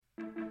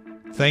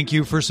Thank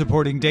you for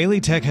supporting Daily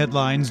Tech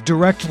Headlines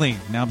directly.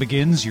 Now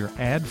begins your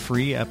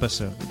ad-free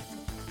episode.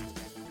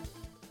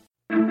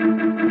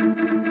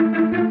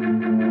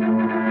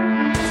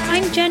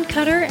 I'm Jen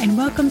Cutter, and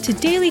welcome to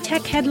Daily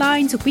Tech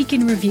Headlines Week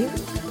in Review.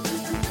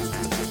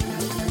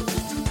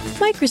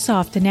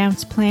 Microsoft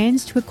announced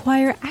plans to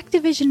acquire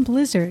Activision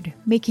Blizzard,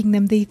 making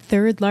them the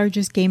third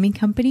largest gaming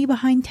company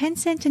behind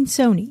Tencent and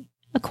Sony,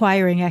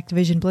 acquiring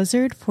Activision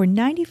Blizzard for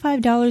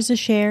 $95 a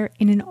share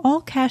in an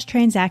all-cash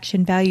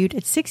transaction valued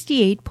at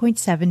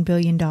 $68.7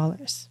 billion.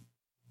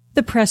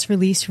 The press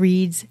release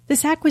reads,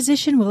 "This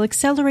acquisition will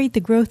accelerate the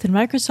growth in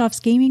Microsoft's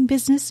gaming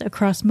business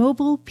across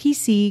mobile,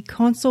 PC,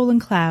 console, and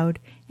cloud,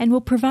 and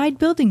will provide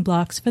building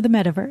blocks for the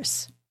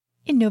metaverse."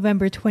 In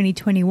November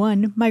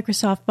 2021,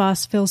 Microsoft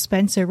boss Phil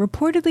Spencer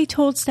reportedly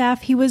told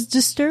staff he was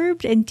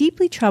disturbed and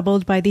deeply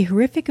troubled by the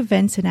horrific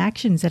events and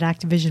actions at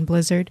Activision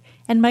Blizzard,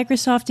 and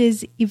Microsoft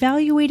is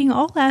evaluating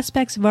all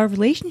aspects of our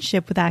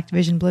relationship with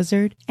Activision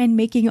Blizzard and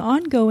making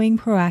ongoing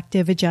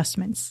proactive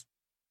adjustments.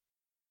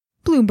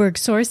 Bloomberg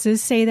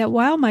sources say that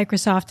while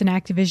Microsoft and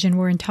Activision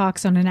were in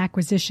talks on an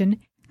acquisition,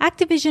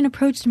 Activision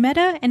approached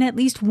Meta and at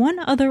least one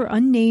other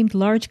unnamed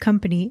large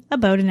company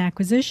about an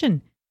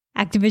acquisition.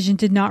 Activision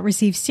did not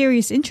receive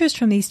serious interest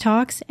from these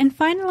talks and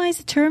finalized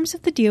the terms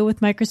of the deal with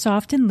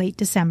Microsoft in late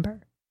December.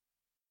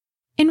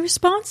 In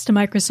response to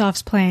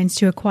Microsoft's plans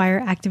to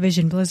acquire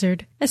Activision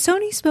Blizzard, a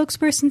Sony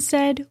spokesperson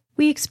said,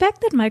 "We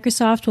expect that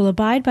Microsoft will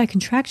abide by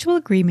contractual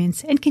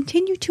agreements and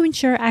continue to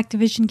ensure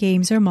Activision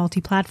games are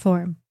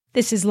multi-platform.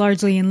 This is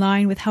largely in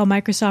line with how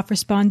Microsoft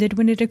responded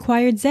when it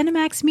acquired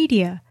ZeniMax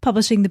Media,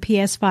 publishing the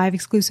PS5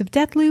 exclusive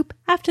Deathloop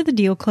after the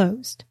deal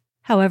closed.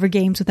 However,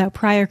 games without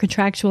prior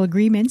contractual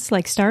agreements,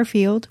 like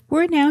Starfield,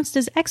 were announced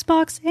as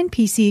Xbox and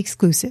PC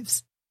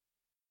exclusives."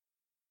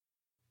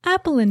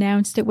 Apple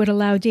announced it would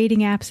allow dating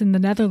apps in the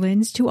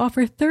Netherlands to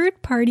offer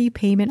third-party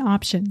payment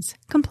options,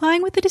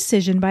 complying with the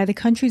decision by the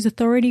country's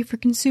Authority for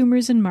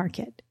Consumers and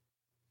Market.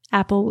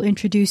 Apple will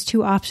introduce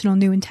two optional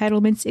new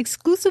entitlements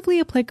exclusively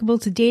applicable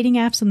to dating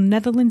apps on the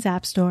Netherlands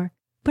App Store,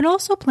 but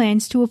also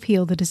plans to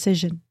appeal the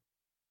decision.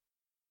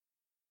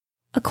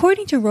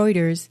 According to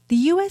Reuters, the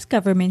U.S.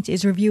 government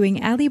is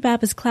reviewing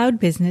Alibaba's cloud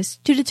business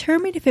to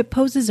determine if it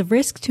poses a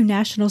risk to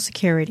national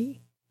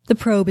security. The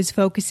probe is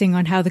focusing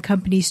on how the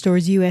company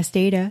stores U.S.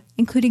 data,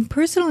 including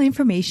personal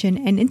information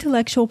and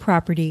intellectual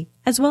property,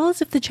 as well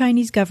as if the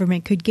Chinese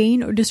government could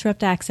gain or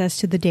disrupt access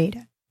to the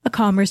data. A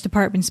Commerce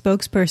Department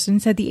spokesperson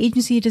said the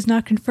agency does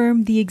not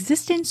confirm the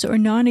existence or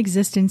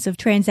non-existence of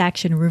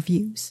transaction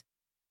reviews.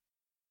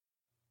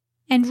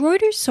 And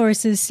Reuters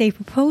sources say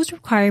proposed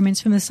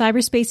requirements from the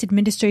Cyberspace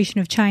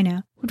Administration of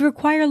China would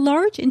require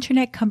large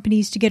internet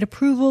companies to get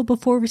approval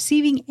before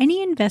receiving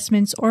any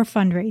investments or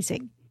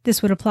fundraising.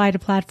 This would apply to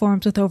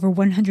platforms with over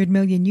 100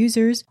 million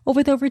users or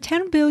with over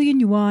 10 billion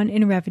yuan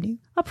in revenue,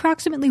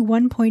 approximately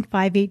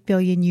 $1.58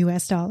 billion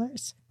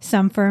US.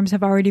 Some firms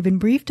have already been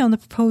briefed on the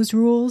proposed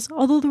rules,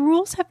 although the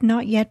rules have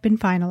not yet been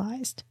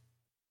finalized.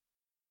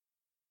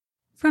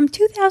 From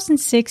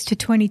 2006 to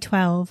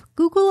 2012,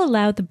 Google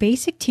allowed the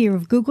basic tier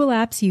of Google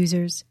Apps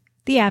users,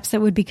 the apps that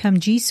would become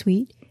G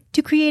Suite,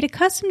 to create a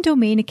custom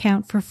domain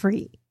account for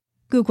free.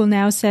 Google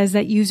now says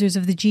that users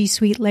of the G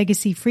Suite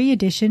Legacy Free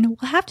Edition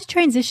will have to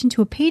transition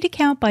to a paid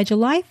account by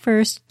July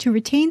 1st to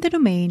retain the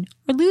domain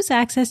or lose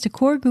access to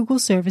core Google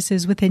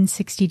services within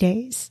 60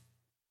 days.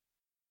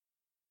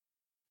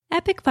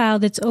 Epic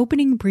filed its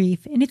opening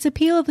brief in its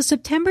appeal of a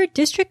September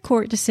District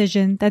Court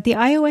decision that the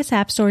iOS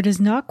App Store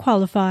does not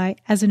qualify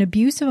as an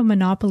abuse of a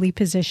monopoly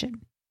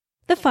position.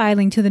 The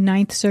filing to the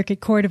Ninth Circuit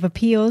Court of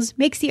Appeals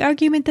makes the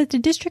argument that the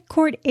District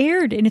Court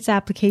erred in its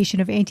application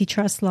of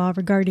antitrust law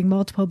regarding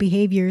multiple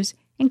behaviors,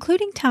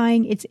 including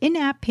tying its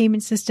in-app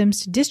payment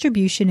systems to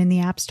distribution in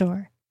the App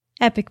Store.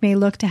 Epic may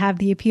look to have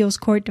the appeals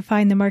court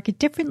define the market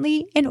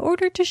differently in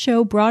order to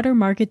show broader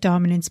market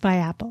dominance by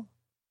Apple.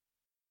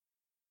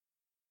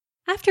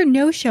 After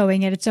no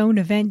showing at its own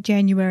event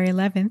January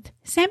 11th,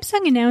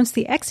 Samsung announced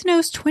the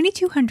Exynos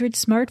 2200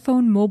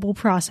 smartphone mobile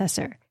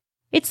processor.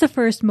 It's the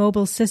first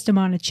mobile system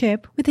on a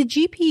chip with a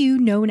GPU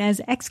known as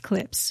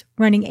Xclipse,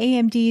 running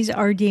AMD's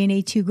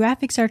RDNA 2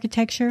 graphics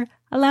architecture,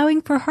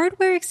 allowing for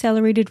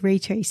hardware-accelerated ray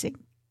tracing.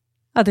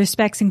 Other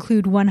specs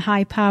include one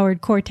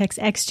high-powered Cortex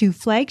X2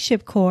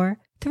 flagship core,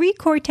 3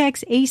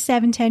 Cortex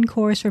A710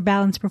 cores for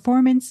balanced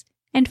performance,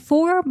 and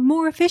 4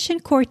 more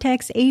efficient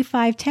Cortex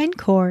A510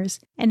 cores,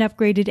 an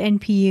upgraded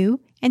NPU,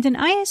 and an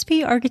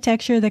ISP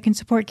architecture that can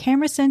support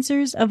camera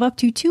sensors of up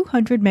to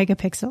 200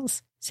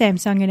 megapixels.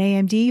 Samsung and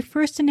AMD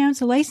first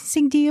announced a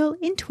licensing deal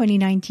in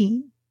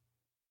 2019.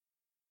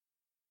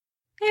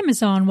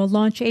 Amazon will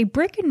launch a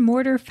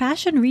brick-and-mortar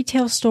fashion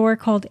retail store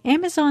called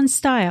Amazon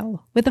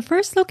Style, with the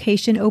first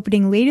location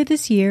opening later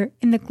this year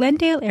in the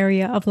Glendale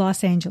area of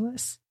Los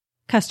Angeles.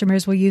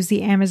 Customers will use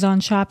the Amazon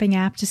shopping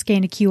app to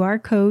scan a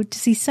QR code to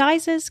see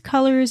sizes,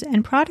 colors,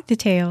 and product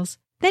details,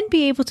 then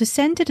be able to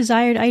send the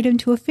desired item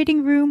to a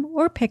fitting room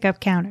or pickup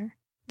counter.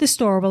 The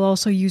store will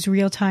also use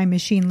real-time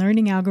machine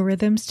learning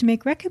algorithms to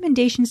make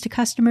recommendations to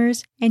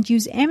customers and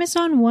use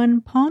Amazon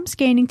One palm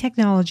scanning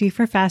technology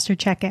for faster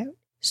checkout.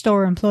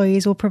 Store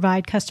employees will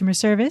provide customer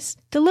service,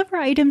 deliver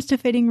items to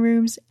fitting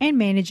rooms, and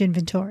manage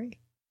inventory.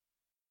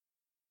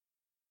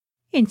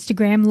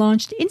 Instagram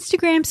launched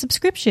Instagram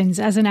subscriptions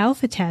as an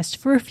alpha test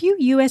for a few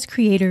U.S.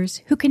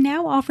 creators who can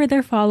now offer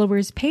their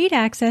followers paid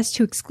access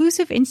to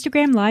exclusive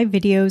Instagram Live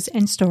videos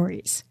and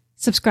stories.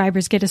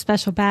 Subscribers get a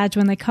special badge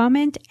when they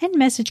comment and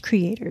message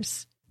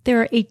creators.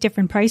 There are 8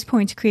 different price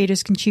points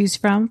creators can choose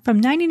from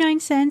 99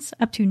 cents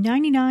up to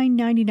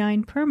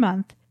 $99.99 per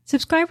month.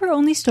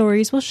 Subscriber-only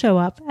stories will show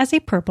up as a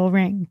purple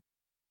ring.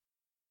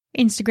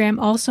 Instagram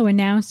also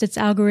announced its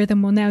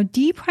algorithm will now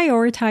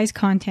deprioritize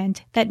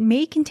content that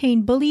may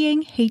contain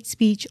bullying, hate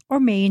speech, or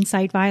may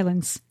incite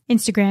violence.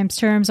 Instagram's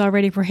terms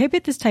already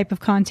prohibit this type of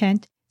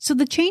content, so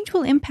the change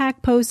will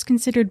impact posts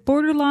considered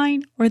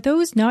borderline or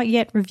those not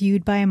yet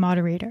reviewed by a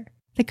moderator.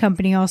 The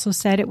company also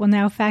said it will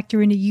now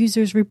factor in a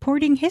user's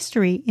reporting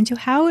history into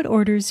how it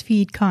orders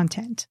feed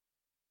content.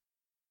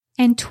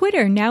 And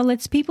Twitter now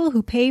lets people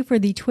who pay for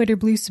the Twitter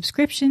Blue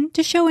subscription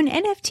to show an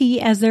NFT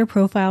as their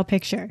profile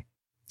picture.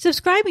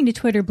 Subscribing to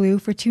Twitter Blue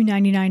for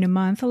 $2.99 a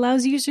month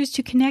allows users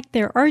to connect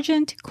their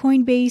Argent,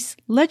 Coinbase,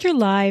 Ledger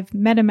Live,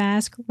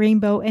 MetaMask,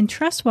 Rainbow, and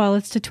Trust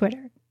wallets to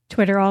Twitter.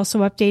 Twitter also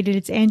updated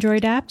its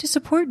Android app to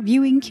support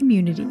viewing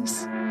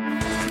communities.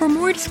 For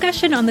more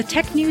discussion on the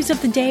tech news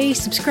of the day,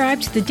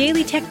 subscribe to the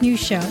Daily Tech News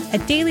Show at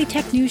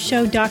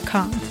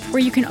dailytechnewsshow.com,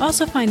 where you can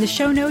also find the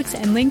show notes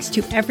and links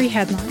to every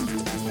headline.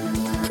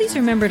 Please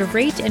remember to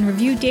rate and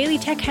review Daily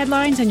Tech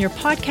Headlines on your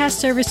podcast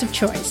service of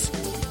choice.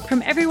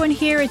 From everyone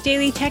here at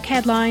Daily Tech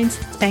Headlines,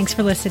 thanks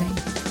for listening.